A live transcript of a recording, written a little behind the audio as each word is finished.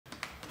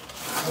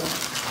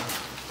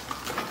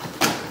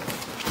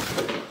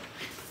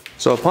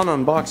So upon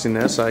unboxing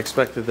this, I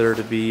expected there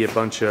to be a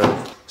bunch of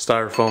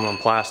styrofoam and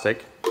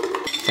plastic,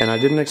 and I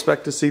didn't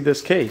expect to see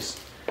this case.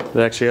 It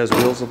actually has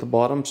wheels at the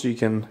bottom so you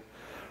can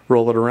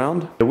roll it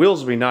around. The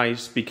wheels will be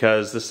nice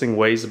because this thing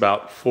weighs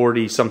about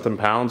 40 something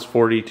pounds,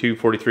 42,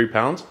 43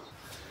 pounds.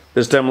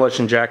 This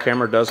demolition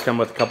jackhammer does come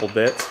with a couple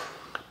bits,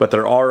 but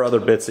there are other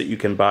bits that you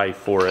can buy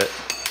for it.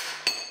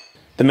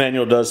 The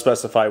manual does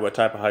specify what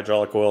type of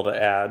hydraulic oil to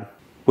add.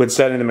 With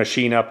setting the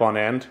machine up on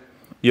end,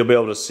 you'll be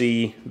able to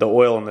see the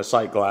oil in the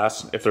sight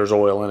glass if there's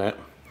oil in it.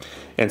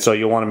 And so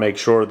you'll want to make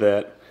sure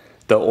that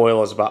the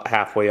oil is about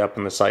halfway up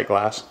in the sight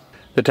glass.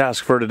 The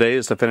task for today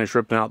is to finish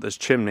ripping out this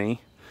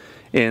chimney.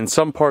 In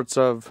some parts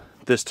of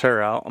this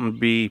tear out, I'm going to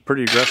be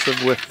pretty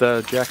aggressive with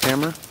the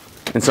jackhammer.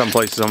 In some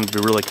places I'm going to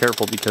be really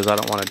careful because I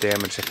don't want to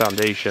damage the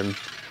foundation.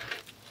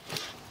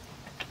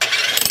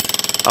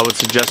 I would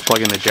suggest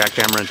plugging the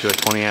jackhammer into a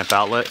 20 amp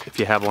outlet if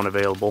you have one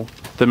available.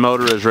 The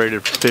motor is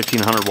rated for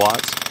 1500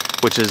 watts.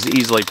 Which is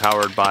easily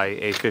powered by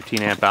a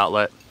 15 amp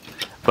outlet,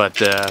 but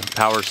the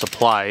power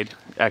supplied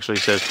actually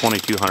says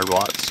 2200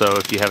 watts. So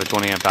if you have a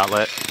 20 amp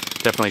outlet,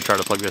 definitely try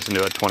to plug this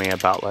into a 20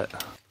 amp outlet.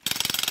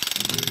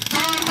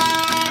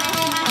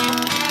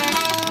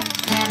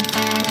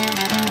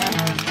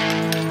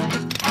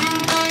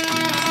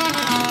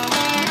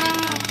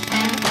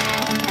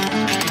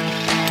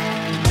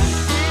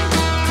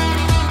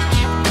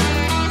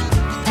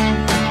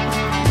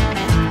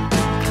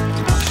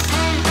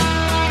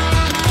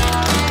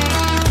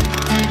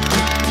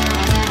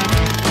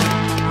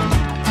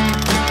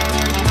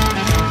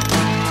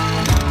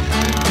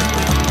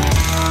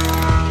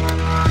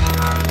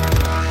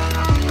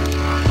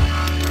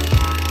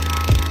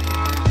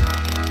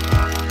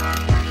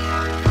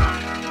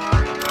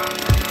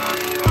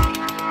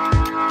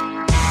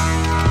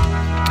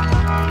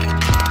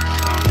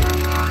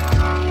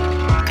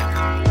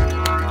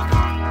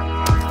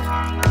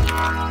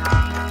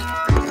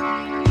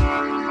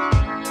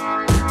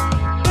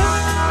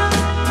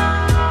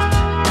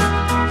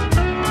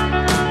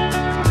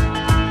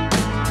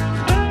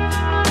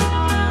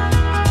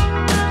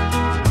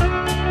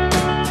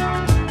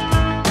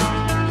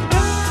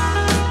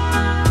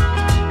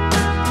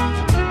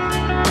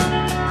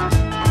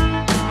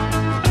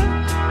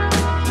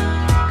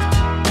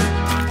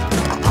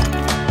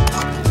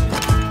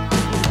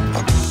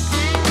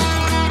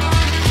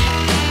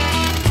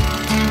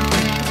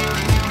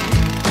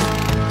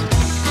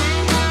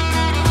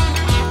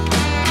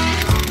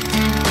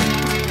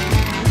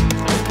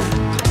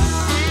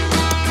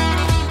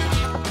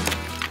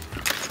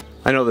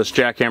 I know this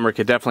jackhammer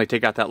could definitely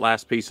take out that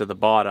last piece of the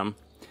bottom.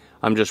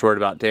 I'm just worried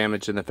about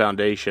damage in the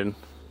foundation.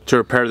 To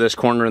repair this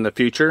corner in the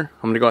future,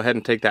 I'm going to go ahead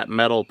and take that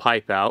metal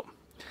pipe out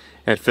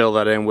and fill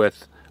that in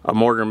with a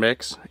mortar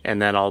mix,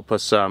 and then I'll put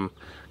some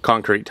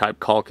concrete type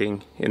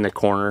caulking in the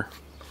corner.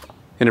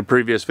 In a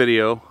previous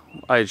video,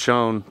 I had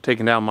shown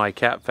taking down my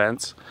cat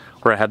fence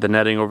where I had the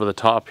netting over the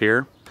top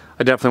here.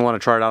 I definitely want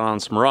to try it out on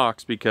some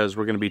rocks because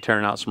we're going to be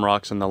tearing out some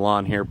rocks in the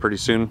lawn here pretty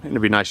soon, and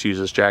it'd be nice to use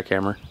this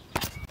jackhammer.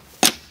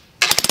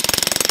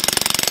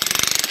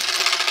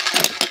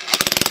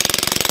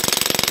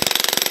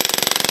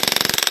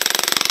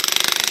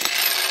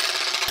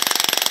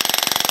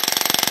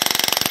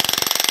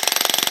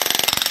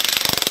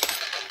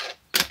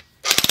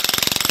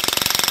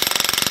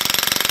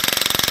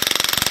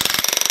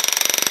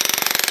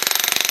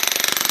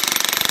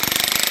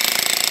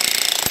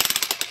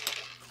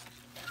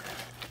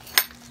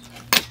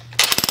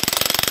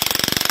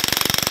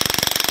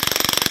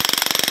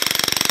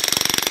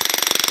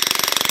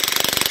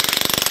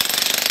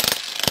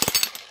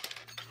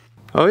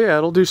 Oh yeah,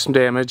 it'll do some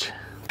damage.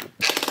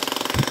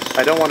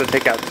 I don't want to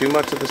take out too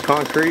much of this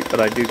concrete, but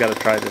I do got to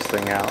try this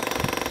thing out.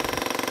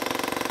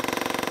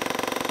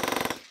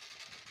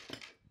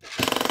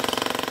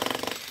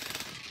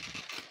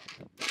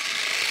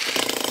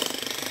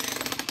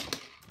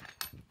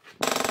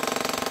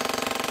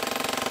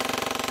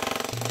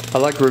 I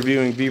like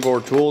reviewing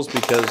VEVOR tools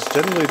because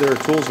generally their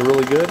tools are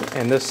really good,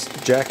 and this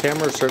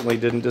jackhammer certainly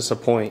didn't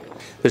disappoint.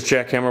 This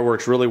jackhammer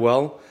works really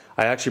well.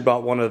 I actually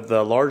bought one of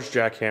the large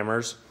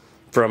jackhammers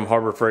from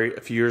Harbor Freight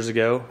a few years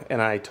ago,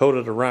 and I towed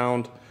it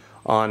around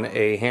on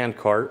a hand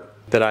cart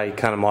that I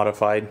kind of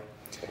modified,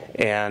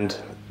 and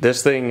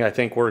this thing I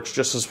think works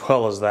just as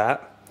well as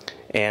that,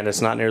 and it's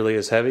not nearly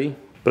as heavy,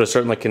 but it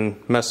certainly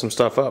can mess some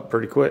stuff up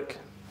pretty quick.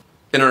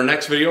 In our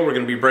next video, we're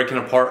going to be breaking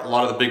apart a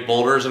lot of the big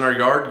boulders in our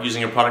yard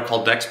using a product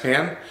called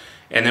Dexpan,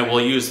 and then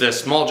we'll use this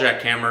small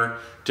jackhammer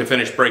to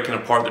finish breaking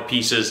apart the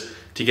pieces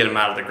to get them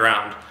out of the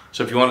ground.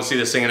 So if you want to see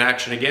this thing in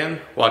action again,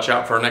 watch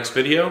out for our next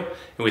video,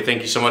 and we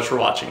thank you so much for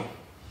watching.